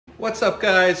What's up,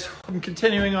 guys? I'm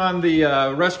continuing on the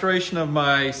restoration of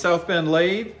my South Bend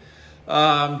lathe.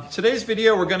 Today's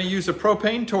video we're going to use a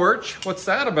propane torch. What's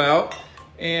that about?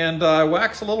 And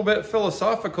wax a little bit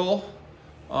philosophical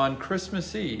on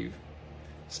Christmas Eve.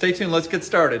 Stay tuned, let's get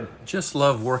started. Just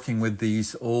love working with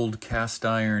these old cast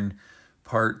iron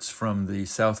parts from the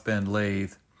South Bend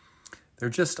Lathe. They're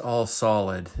just all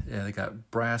solid. Yeah, they got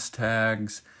brass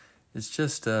tags. It's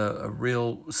just a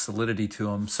real solidity to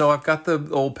them. So I've got the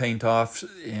old paint off,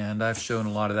 and I've shown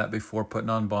a lot of that before, putting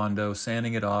on Bondo,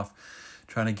 sanding it off,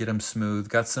 trying to get them smooth.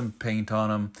 Got some paint on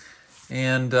them,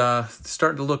 and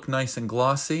starting to look nice and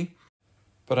glossy.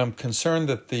 But I'm concerned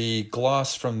that the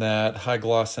gloss from that high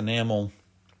gloss enamel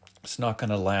is not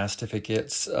going to last if it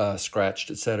gets scratched,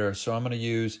 etc. So I'm going to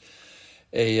use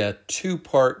a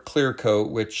two-part clear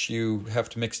coat, which you have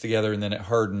to mix together and then it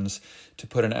hardens to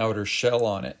put an outer shell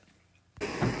on it.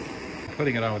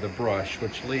 Putting it on with a brush,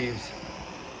 which leaves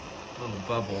little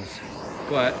bubbles,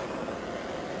 but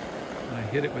when I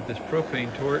hit it with this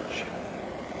propane torch,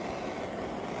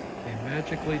 they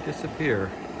magically disappear.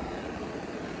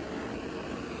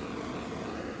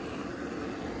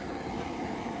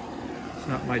 It's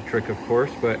not my trick, of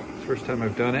course, but it's the first time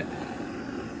I've done it,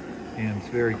 and it's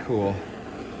very cool.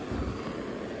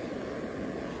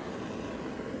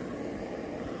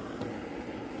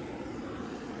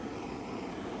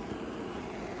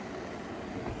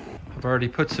 I've already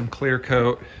put some clear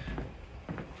coat.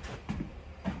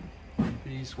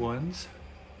 These ones.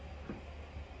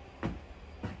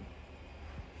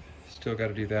 Still got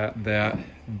to do that and that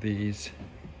and these.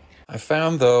 I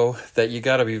found though that you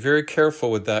got to be very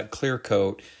careful with that clear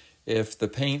coat. If the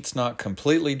paint's not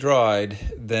completely dried,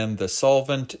 then the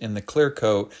solvent in the clear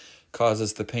coat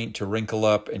causes the paint to wrinkle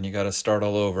up and you got to start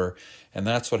all over. And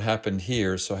that's what happened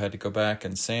here. So I had to go back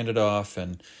and sand it off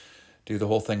and do the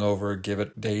whole thing over, give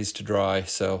it days to dry.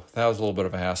 So that was a little bit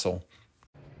of a hassle.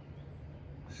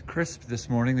 It's crisp this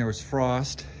morning. There was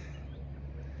frost.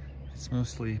 It's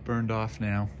mostly burned off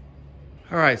now.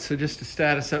 All right, so just a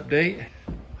status update.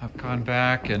 I've gone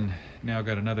back and now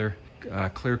got another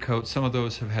clear coat. Some of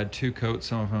those have had two coats,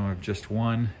 some of them have just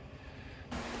one.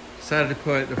 Decided to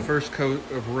put the first coat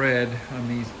of red on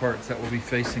these parts that will be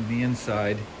facing the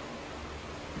inside.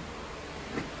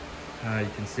 You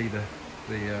can see the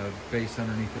base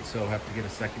underneath it, so I'll have to get a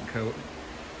second coat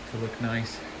to look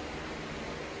nice.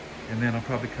 And then I'll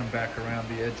probably come back around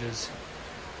the edges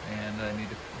and I need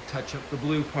to touch up the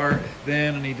blue part.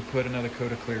 Then I need to put another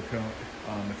coat of clear coat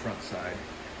on the front side.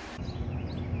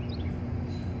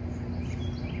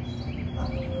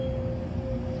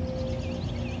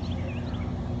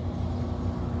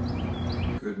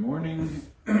 Good morning.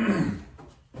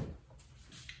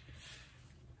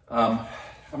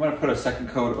 I'm going to put a second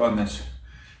coat on this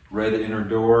red inner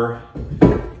door.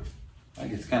 I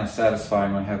think it's kind of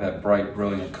satisfying when I have that bright,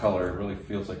 brilliant color. It really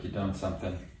feels like you've done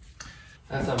something.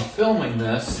 As I'm filming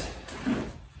this,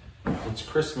 it's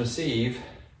Christmas Eve,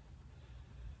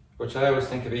 which I always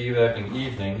think of Eve acting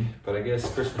evening, but I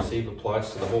guess Christmas Eve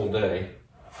applies to the whole day.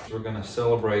 We're going to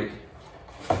celebrate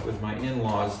with my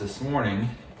in-laws this morning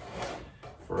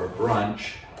for a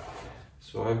brunch.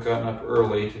 So I've gotten up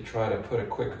early to try to put a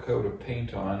quick coat of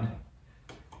paint on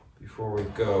before we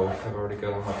go. I've already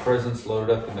got all my presents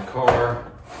loaded up in the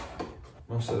car.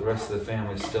 Most of the rest of the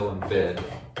family's still in bed.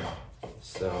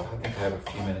 So I think I have a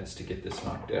few minutes to get this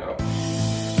knocked out.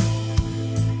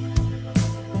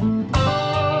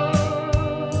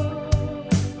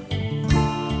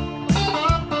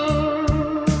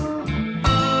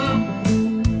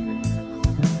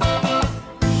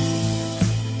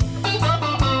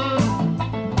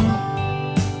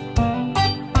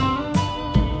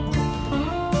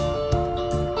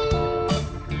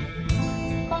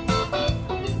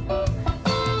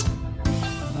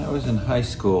 In high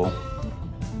school,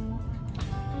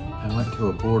 I went to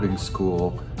a boarding school,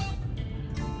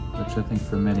 which I think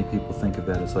for many people think of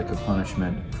that as like a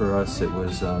punishment. For us, it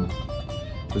was a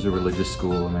religious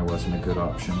school, and there wasn't a good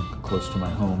option close to my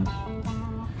home.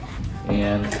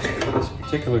 And this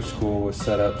particular school was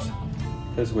set up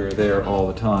because we were there all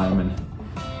the time, and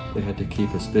they had to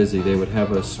keep us busy. They would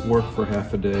have us work for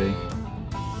half a day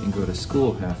and go to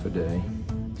school half a day.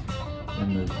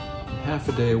 And the half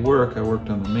a day of work, I worked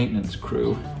on the maintenance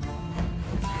crew,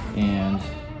 and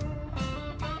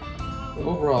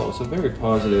overall it was a very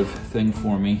positive thing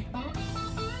for me.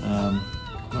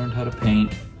 Learned how to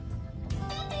paint,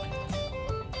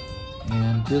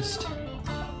 and just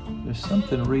there's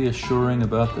something reassuring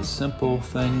about the simple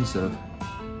things of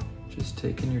just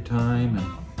taking your time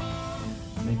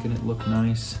and making it look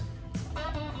nice.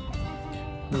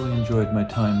 Really enjoyed my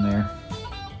time there.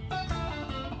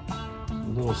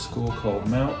 A little little school called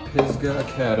Mount Pisgah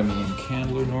Academy in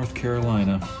Candler, North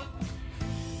Carolina.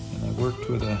 And I worked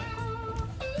with a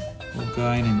little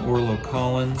guy named Orlo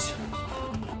Collins.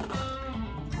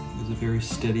 He was a very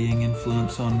steadying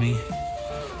influence on me.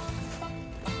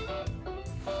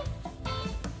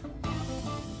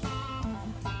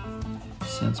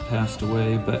 Since passed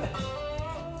away, but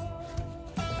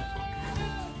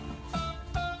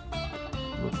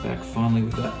look back fondly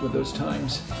with those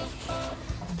times.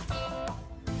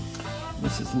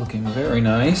 This is looking very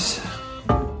nice.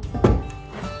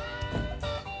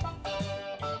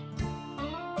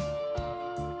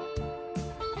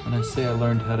 When I say I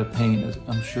learned how to paint,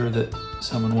 I'm sure that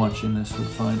someone watching this would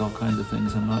find all kinds of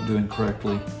things I'm not doing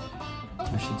correctly.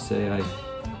 I should say I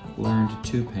learned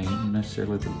to paint, not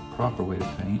necessarily the proper way to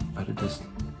paint, but I just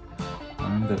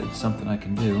learned that it's something I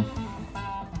can do.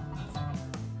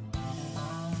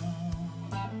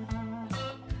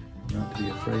 Not to be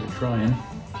afraid of trying.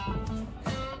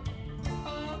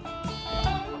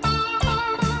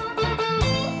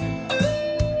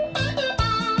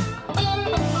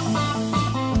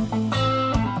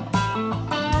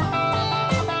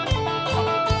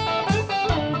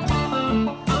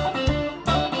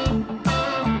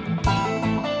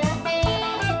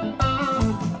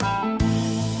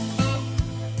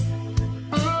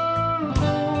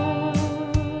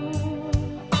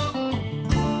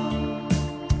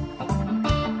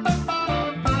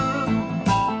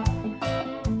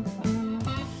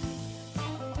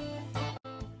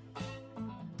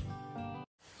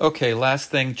 Okay,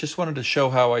 last thing, just wanted to show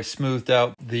how I smoothed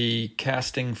out the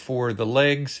casting for the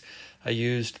legs. I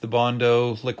used the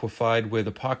Bondo liquefied with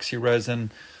epoxy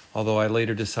resin, although I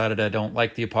later decided I don't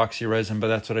like the epoxy resin, but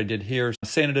that's what I did here.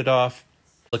 Sanded it off,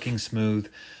 looking smooth,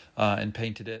 and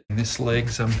painted it. This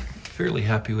legs I'm fairly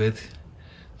happy with.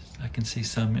 I can see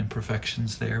some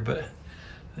imperfections there, but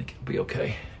I think it'll be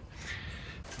okay.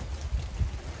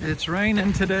 It's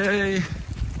raining today.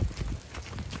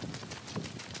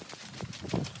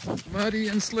 Muddy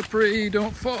and slippery,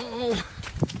 don't fall.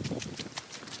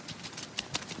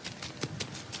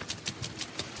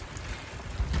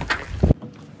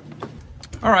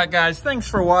 All right, guys, thanks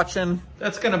for watching.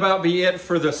 That's gonna about be it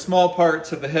for the small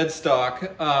parts of the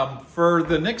headstock. For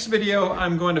the next video,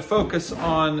 I'm going to focus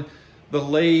on the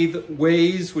lathe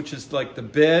ways, which is like the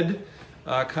bed,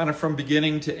 kind of from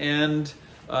beginning to end.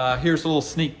 Here's a little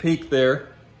sneak peek there.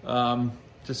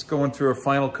 Just going through a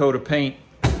final coat of paint.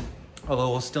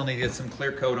 Although we'll still need to get some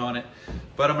clear coat on it.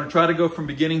 But I'm gonna try to go from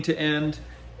beginning to end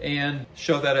and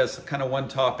show that as kind of one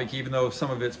topic, even though some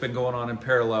of it's been going on in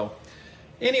parallel.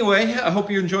 Anyway, I hope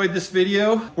you enjoyed this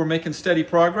video. We're making steady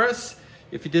progress.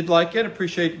 If you did like it,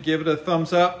 appreciate it, give it a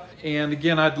thumbs up. And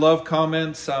again, I'd love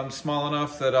comments. I'm small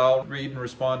enough that I'll read and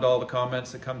respond to all the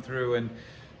comments that come through.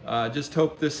 And just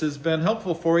hope this has been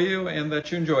helpful for you and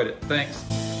that you enjoyed it.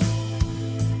 Thanks.